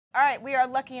All right, we are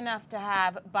lucky enough to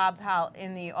have Bob Powell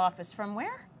in the office. From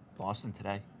where? Boston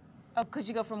today. Oh, because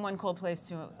you go from one cold place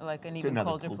to like an even another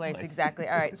colder cool place. place. Exactly.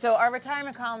 All right. So our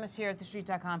retirement columnist here at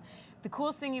TheStreet.com, the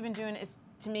coolest thing you've been doing is,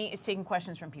 to me, is taking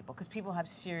questions from people, because people have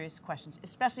serious questions,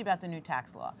 especially about the new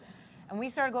tax law. And we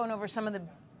started going over some of the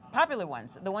popular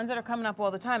ones, the ones that are coming up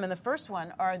all the time. And the first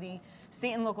one are the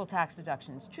state and local tax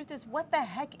deductions. Truth is, what the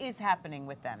heck is happening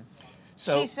with them?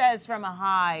 So, she says from a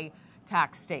high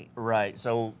tax state. Right.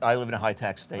 So I live in a high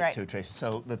tax state Right. too, Tracy.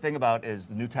 So the thing about is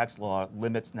the new tax law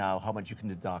limits now how much you can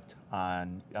deduct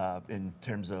on in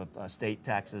terms of state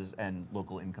taxes and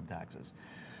local income taxes.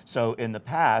 So in the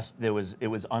past, it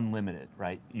was unlimited,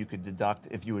 right? You could deduct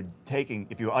if you were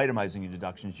itemizing your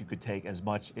deductions, you could take as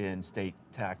much in state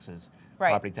taxes,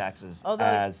 Right. property taxes, Although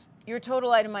as your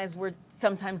total itemized were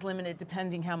sometimes limited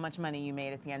depending how much money you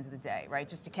made at the end of the day, right?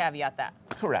 Just to caveat that.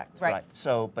 correct, Right. right.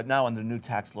 So, but now under the new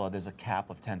tax law, there's a cap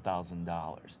of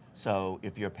 $10,000. So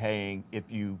if you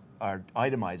are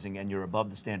itemizing and you're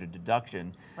above the standard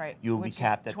deduction, Right. you'll be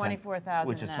capped at 24,000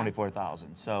 which is now.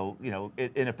 24,000. So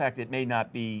in effect, you may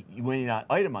not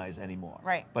itemize anymore.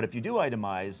 Right. But if you do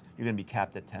itemize, you're going to be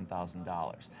capped at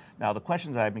 $10,000. Now the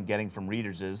questions that I've been getting from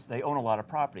readers is they own a lot of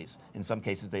properties. In some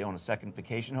cases, they own a second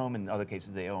vacation home. In other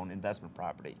cases, they own investment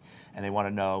property, and they want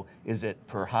to know: is it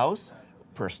per house,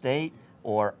 per state?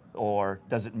 Or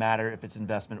does it matter if it's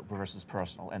investment versus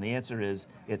personal? And the answer is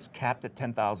it's capped at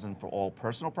 $10,000 for all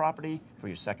personal property for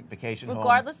your second vacation home.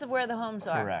 Regardless of where the homes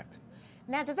are. Correct.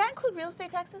 Now, does that include real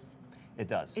estate taxes? It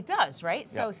does. It does, right?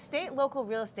 So Yep. state, local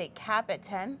real estate cap at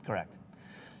 10? Correct.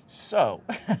 So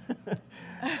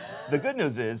the good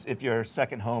news is if your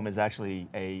second home is actually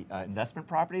a investment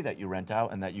property that you rent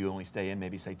out and that you only stay in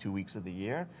maybe say 2 weeks of the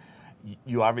year,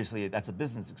 you obviously, that's a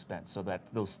business expense, so that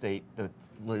those the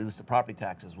property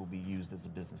taxes will be used as a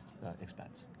business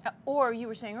expense. Or you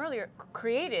were saying earlier,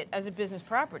 create it as a business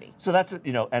property. So that's,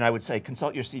 and I would say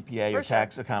consult your CPA or For sure.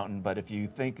 tax accountant, but if you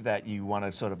think that you want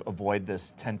to sort of avoid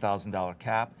this $10,000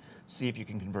 cap, see if you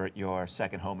can convert your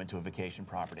second home into a vacation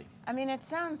property. I mean, it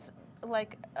sounds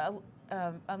like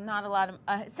not a lot of,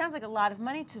 it sounds like a lot of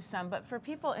money to some, but for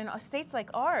people in states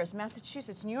like ours,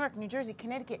 Massachusetts, New York, New Jersey,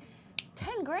 Connecticut,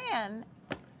 10 grand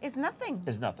is nothing.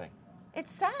 Is nothing.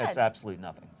 It's sad. It's absolutely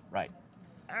nothing, right.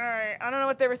 All right, I don't know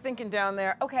what they were thinking down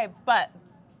there. Okay, but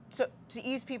so to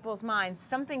ease people's minds,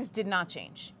 some things did not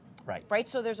change. Right. Right,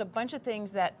 so there's a bunch of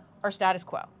things that are status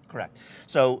quo. Correct.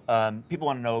 So people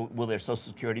want to know, will their Social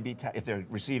Security be taxed? If they're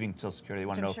receiving Social Security, they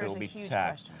want to know if it will be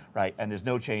taxed. Question. Right, and there's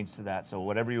no change to that. So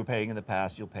whatever you were paying in the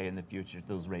past, you'll pay in the future.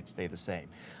 Those rates stay the same.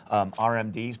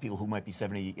 RMDs, people who might be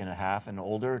 70 and a half and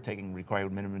older, taking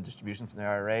required minimum distributions from their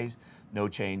IRAs, no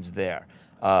change there.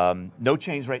 No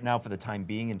change right now for the time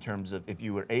being in terms of if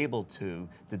you were able to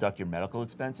deduct your medical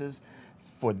expenses.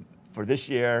 For this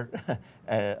year,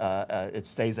 it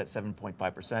stays at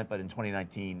 7.5%, but in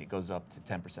 2019, it goes up to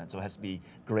 10%. So it has to be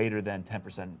greater than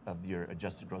 10% of your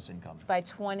adjusted gross income. By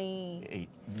 20...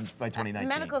 By 2019.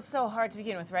 Medical's so hard to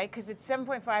begin with, right? Because it's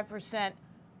 7.5%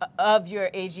 of your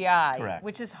AGI, Correct.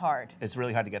 Which is hard. It's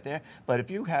really hard to get there. But if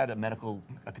you had a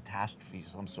catastrophe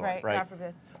of some sort, right? God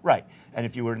forbid. Right. And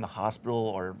if you were in the hospital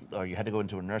or you had to go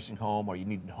into a nursing home or you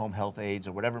needed home health aides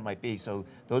or whatever it might be, so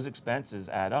those expenses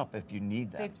add up if you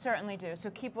need them. They certainly do. So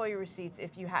keep all your receipts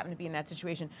if you happen to be in that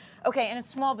situation. Okay, and a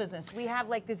small business. We have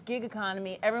like this gig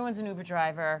economy. Everyone's an Uber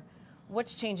driver.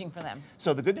 What's changing for them?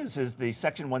 So the good news is the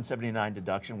Section 179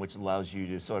 deduction, which allows you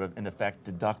to sort of, in effect,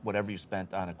 deduct whatever you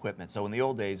spent on equipment. So in the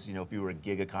old days, if you were a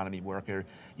gig economy worker,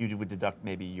 you would deduct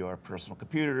maybe your personal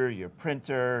computer, your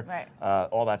printer, right.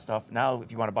 All that stuff. Now,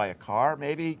 if you want to buy a car,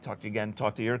 maybe, talk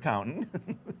to your accountant,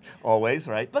 always,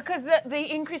 right? Because they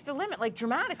increased the limit, like,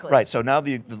 dramatically. Right, so now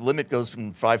the limit goes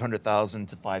from $500,000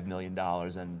 to $5 million,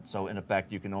 and so in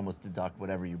effect, you can almost deduct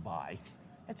whatever you buy.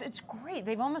 It's great.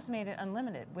 They've almost made it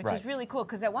unlimited, which Right. is really cool,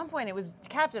 because at one point it was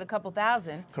capped at a couple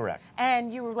thousand. Correct.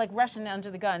 And you were like rushing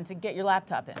under the gun to get your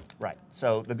laptop in. Right.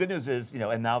 So the good news is,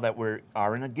 and now that we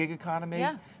are in a gig economy,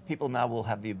 yeah. people now will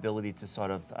have the ability to sort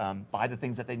of buy the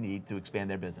things that they need to expand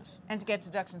their business. And to get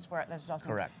deductions for it. That's awesome.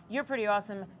 Correct. You're pretty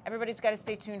awesome. Everybody's got to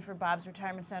stay tuned for Bob's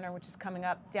Retirement Center, which is coming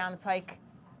up down the pike.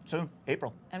 Soon,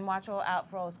 April. And watch out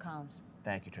for all his columns.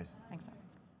 Thank you, Tracy. Thanks, Bob.